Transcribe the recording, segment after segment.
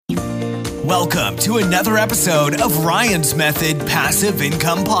Welcome to another episode of Ryan's Method Passive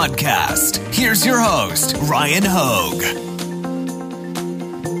Income Podcast. Here's your host, Ryan Hogue.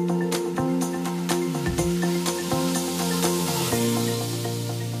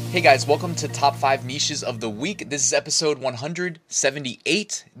 Hey guys, welcome to Top 5 Niches of the Week. This is episode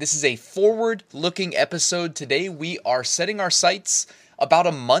 178. This is a forward-looking episode. Today we are setting our sights about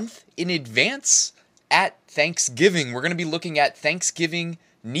a month in advance at Thanksgiving. We're going to be looking at Thanksgiving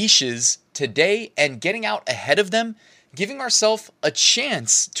niches today and getting out ahead of them, giving ourselves a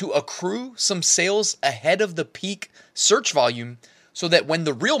chance to accrue some sales ahead of the peak search volume so that when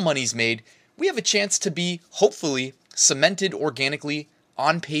the real money's made, we have a chance to be hopefully cemented organically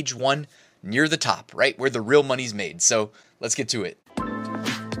on page one near the top, right where the real money's made. So let's get to it.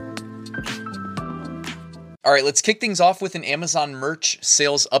 All right, let's kick things off with an Amazon merch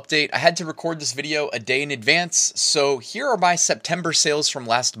sales update. I had to record this video a day in advance. So here are my September sales from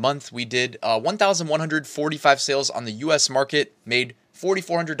last month. We did 1,145 sales on the US market, made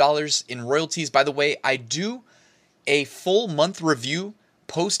 $4,400 in royalties. By the way, I do a full month review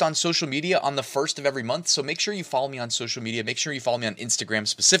post on social media on the first of every month. So make sure you follow me on social media. Make sure you follow me on Instagram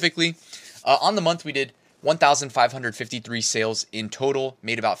specifically. On the month, we did 1,553 sales in total,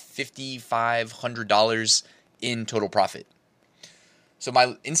 made about $5,500 in total profit. So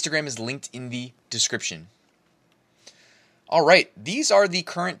my Instagram is linked in the description. All right, these are the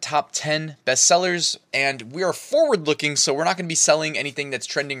current top 10 bestsellers, and we are forward looking, so we're not going to be selling anything that's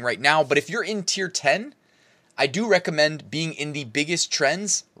trending right now. But if you're in tier 10, I do recommend being in the biggest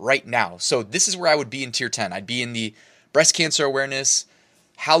trends right now. So this is where I would be in tier 10. I'd be in the breast cancer awareness,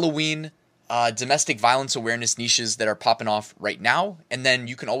 Halloween, domestic violence awareness niches that are popping off right now. And then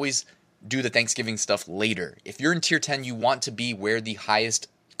you can always do the Thanksgiving stuff later. If you're in tier 10, you want to be where the highest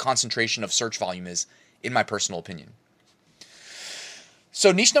concentration of search volume is, in my personal opinion.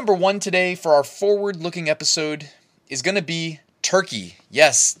 So niche number one today for our forward-looking episode is going to be turkey.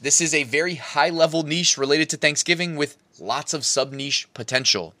 Yes, this is a very high-level niche related to Thanksgiving with lots of sub-niche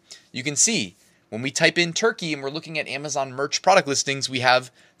potential. You can see when we type in turkey and we're looking at Amazon merch product listings, we have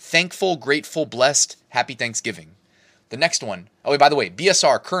thankful, grateful, blessed, happy Thanksgiving. The next one, oh, by the way,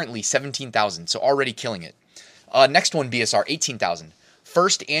 BSR currently 17,000, so already killing it. Next one, BSR 18,000.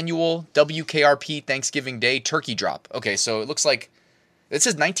 First annual WKRP Thanksgiving Day turkey drop. Okay, so it looks like it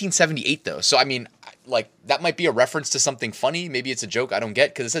says 1978 though. So I mean, like that might be a reference to something funny. Maybe it's a joke I don't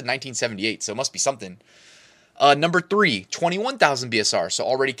get because it says 1978, so it must be something. Number 3, 21,000 BSR, so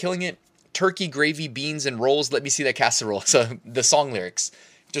already killing it. Turkey, gravy, beans, and rolls. Let me see that casserole. So the song lyrics.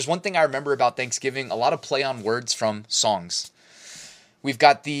 If there's one thing I remember about Thanksgiving, a lot of play on words from songs. We've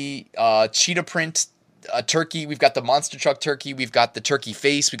got the cheetah print turkey. We've got the monster truck turkey. We've got the turkey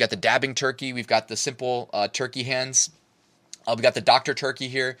face. We've got the dabbing turkey. We've got the simple turkey hands. We got the Dr. Turkey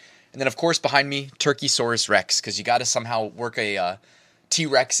here. And then, of course, behind me, Turkeysaurus Rex, because you got to somehow work a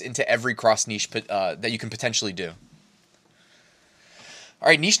T-Rex into every cross niche that you can potentially do. All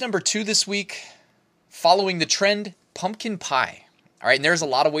right, niche number 2 this week, following the trend, pumpkin pie. All right, and there's a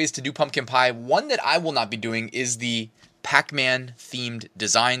lot of ways to do pumpkin pie. One that I will not be doing is the Pac-Man themed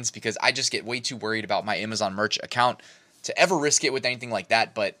designs because I just get way too worried about my Amazon merch account to ever risk it with anything like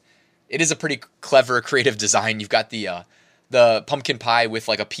that. But it is a pretty clever, creative design. You've got the pumpkin pie with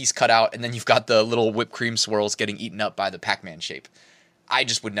like a piece cut out, and then you've got the little whipped cream swirls getting eaten up by the Pac-Man shape. I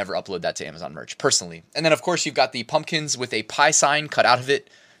just would never upload that to Amazon merch, personally. And then, of course, you've got the pumpkins with a pie sign cut out of it.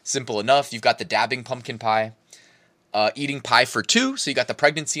 Simple enough. You've got the dabbing pumpkin pie. Eating pie for 2. So you got the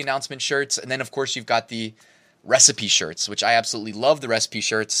pregnancy announcement shirts. And then, of course, you've got the recipe shirts, which I absolutely love the recipe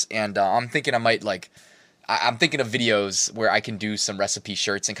shirts. And I'm thinking I'm thinking of videos where I can do some recipe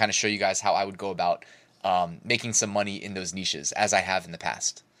shirts and kind of show you guys how I would go about making some money in those niches as I have in the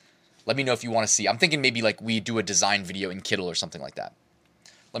past. Let me know if you want to see. I'm thinking maybe like we do a design video in Kittl or something like that.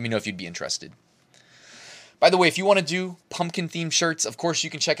 Let me know if you'd be interested. By the way, if you want to do pumpkin themed shirts, of course, you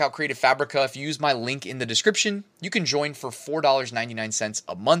can check out Creative Fabrica. If you use my link in the description, you can join for $4.99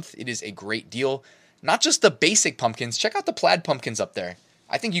 a month. It is a great deal. Not just the basic pumpkins. Check out the plaid pumpkins up there.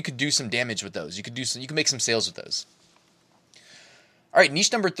 I think you could do some damage with those. You can make some sales with those. All right,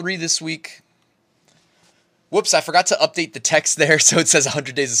 niche number 3 this week. Whoops, I forgot to update the text there, so it says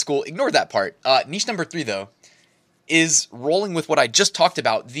 100 days of school. Ignore that part. Niche number 3, though, is rolling with what I just talked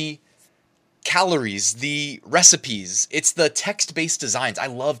about, the calories, the recipes. It's the text-based designs. I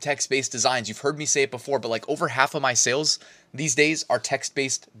love text-based designs. You've heard me say it before, but like over half of my sales these days are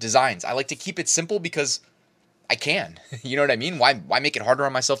text-based designs. I like to keep it simple because I can. You know what I mean? Why make it harder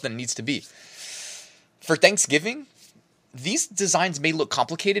on myself than it needs to be? For Thanksgiving, these designs may look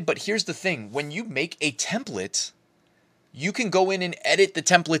complicated, but here's the thing. When you make a template, you can go in and edit the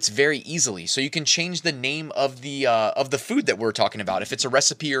templates very easily. So you can change the name of the food that we're talking about, if it's a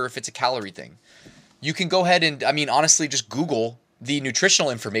recipe or if it's a calorie thing. You can go ahead and, I mean, honestly, just Google the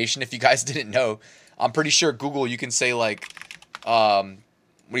nutritional information if you guys didn't know. I'm pretty sure Google, you can say like, what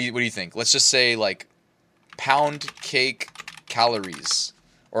do you think? Let's just say like pound cake calories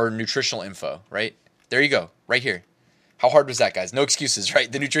or nutritional info, right? There you go, right here. How hard was that, guys? No excuses,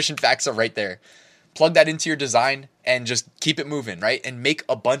 right? The nutrition facts are right there. Plug that into your design and just keep it moving, right? And make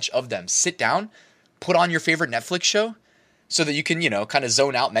a bunch of them. Sit down, put on your favorite Netflix show so that you can, kind of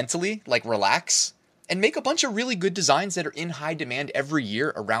zone out mentally, like relax, and make a bunch of really good designs that are in high demand every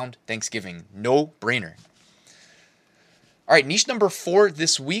year around Thanksgiving. No brainer. All right, niche number 4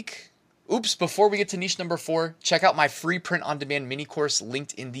 this week. Oops, before we get to niche number 4, check out my free print-on-demand mini course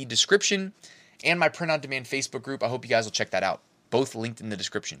linked in the description and my print-on-demand Facebook group. I hope you guys will check that out. Both linked in the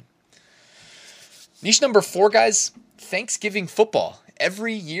description. Niche number 4, guys, Thanksgiving football.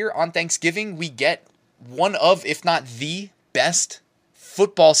 Every year on Thanksgiving, we get one of, if not the best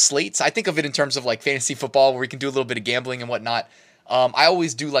football slates. I think of it in terms of like fantasy football where we can do a little bit of gambling and whatnot. I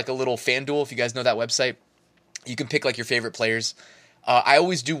always do like a little FanDuel, if you guys know that website. You can pick like your favorite players. I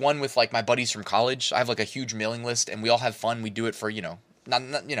always do one with like my buddies from college. I have like a huge mailing list and we all have fun. We do it for,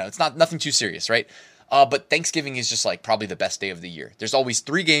 it's not nothing too serious, right? But Thanksgiving is just like probably the best day of the year. There's always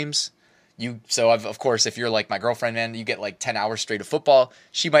 3 games. Of course, if you're like my girlfriend, man, you get like 10 hours straight of football.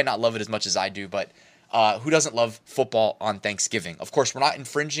 She might not love it as much as I do, but who doesn't love football on Thanksgiving? Of course, we're not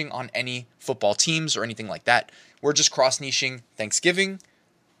infringing on any football teams or anything like that. We're just cross-niching Thanksgiving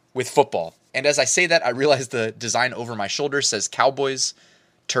with football. And as I say that, I realize the design over my shoulder says Cowboys,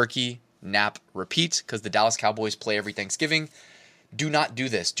 Turkey, Nap, Repeat, because the Dallas Cowboys play every Thanksgiving. Do not do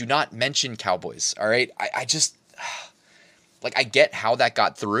this. Do not mention Cowboys, all right? I just, like, I get how that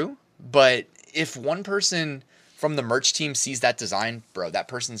got through, but if one person from the merch team sees that design, bro, that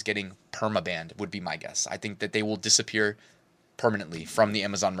person's getting permabanned, would be my guess. I think that they will disappear permanently from the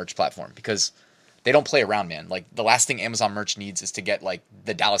Amazon merch platform because they don't play around, man. Like, the last thing Amazon merch needs is to get, like,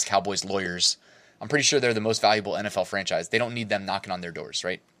 the Dallas Cowboys lawyers. I'm pretty sure they're the most valuable NFL franchise. They don't need them knocking on their doors,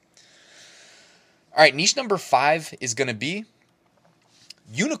 right? All right, niche number 5 is going to be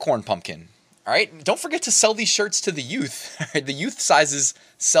unicorn pumpkin. All right, don't forget to sell these shirts to the youth. The youth sizes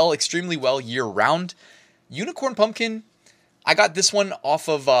sell extremely well year-round. Unicorn pumpkin, I got this one off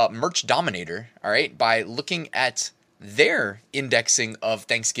of Merch Dominator, all right, by looking at their indexing of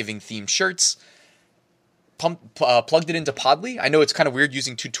Thanksgiving-themed shirts. Plugged it into Podly. I know it's kind of weird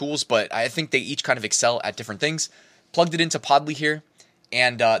using 2 tools, but I think they each kind of excel at different things. Plugged it into Podly here,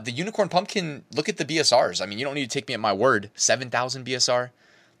 and the unicorn pumpkin, look at the BSRs. I mean, you don't need to take me at my word. 7,000 BSR,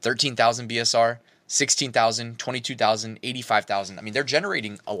 13,000 BSR, 16,000, 22,000, 85,000. I mean, they're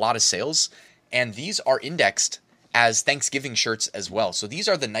generating a lot of sales, and these are indexed as Thanksgiving shirts as well. So these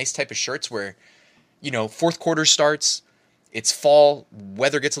are the nice type of shirts where, fourth quarter starts, it's fall,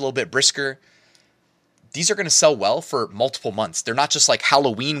 weather gets a little bit brisker. These are going to sell well for multiple months. They're not just like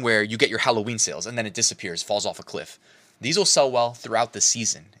Halloween where you get your Halloween sales and then it disappears, falls off a cliff. These will sell well throughout the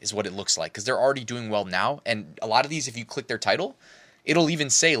season is what it looks like because they're already doing well now. And a lot of these, if you click their title, it'll even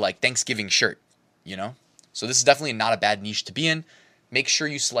say like Thanksgiving shirt, So this is definitely not a bad niche to be in. Make sure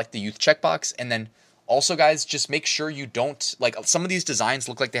you select the youth checkbox. And then also, guys, just make sure you don't, like some of these designs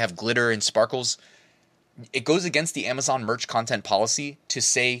look like they have glitter and sparkles. It goes against the Amazon merch content policy to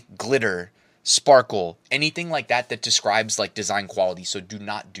say glitter, sparkle, anything like that describes like design quality. So do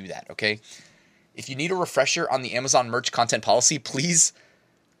not do that, okay? If you need a refresher on the Amazon merch content policy, please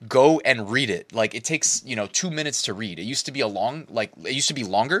go and read it. Like it takes, 2 minutes to read. It used to be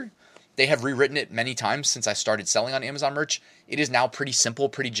longer. They have rewritten it many times since I started selling on Amazon merch. It is now pretty simple,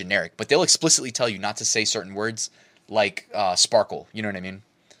 pretty generic, but they'll explicitly tell you not to say certain words like sparkle. You know what I mean?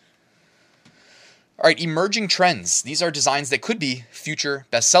 All right, emerging trends. These are designs that could be future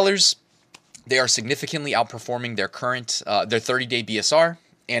bestsellers. They are significantly outperforming their current, their 30-day BSR.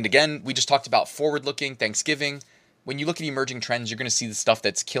 And again, we just talked about forward-looking Thanksgiving. When you look at emerging trends, you're going to see the stuff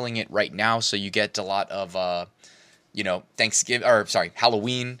that's killing it right now. So you get a lot of,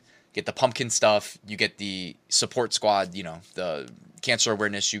 Halloween. Get the pumpkin stuff. You get the support squad. The cancer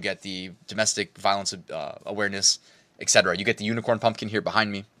awareness. You get the domestic violence awareness, etc. You get the unicorn pumpkin here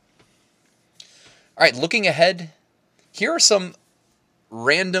behind me. All right, looking ahead, here are some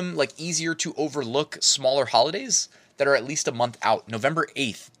random, like easier to overlook smaller holidays that are at least a month out. November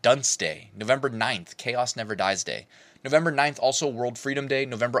 8th, Dunce Day. November 9th, Chaos Never Dies Day. November 9th, also World Freedom Day.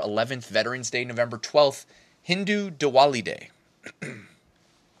 November 11th, Veterans Day. November 12th, Hindu Diwali Day. All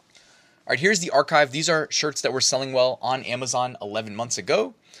right, here's the archive. These are shirts that were selling well on Amazon 11 months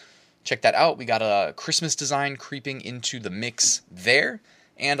ago. check that out. We got a Christmas design creeping into the mix there,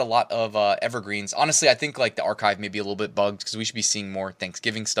 and a lot of evergreens. Honestly, I think like the archive may be a little bit bugged because we should be seeing more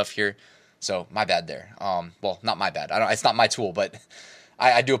Thanksgiving stuff here. So my bad there. Well, not my bad. It's not my tool, but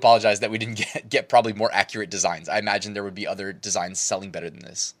I do apologize that we didn't get probably more accurate designs. I imagine there would be other designs selling better than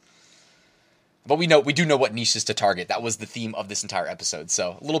this. But we do know what niches to target. That was the theme of this entire episode,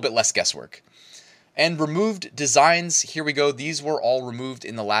 so a little bit less guesswork. And removed designs, here we go. These were all removed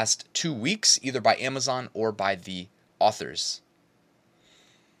in the last 2 weeks, either by Amazon or by the authors.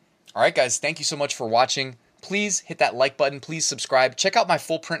 All right, guys, thank you so much for watching. Please hit that like button. Please subscribe. Check out my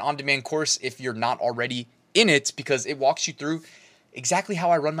full print on-demand course if you're not already in it, because it walks you through exactly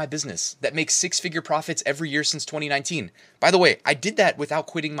how I run my business that makes six-figure profits every year since 2019. By the way, I did that without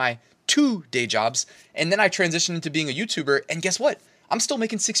quitting my 2 day jobs, and then I transitioned into being a YouTuber, and guess what? I'm still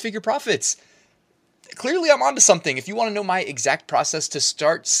making six-figure profits. Clearly, I'm onto something. If you want to know my exact process to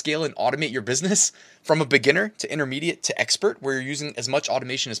start, scale, and automate your business from a beginner to intermediate to expert, where you're using as much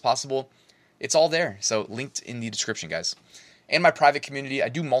automation as possible, it's all there. So linked in the description, guys. And my private community, I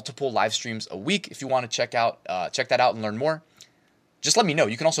do multiple live streams a week. If you want to check that out and learn more, just let me know.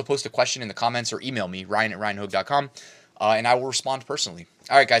 You can also post a question in the comments or email me, ryan@ryanhogue.com, and I will respond personally.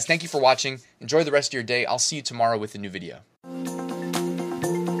 All right, guys, thank you for watching. Enjoy the rest of your day. I'll see you tomorrow with a new video.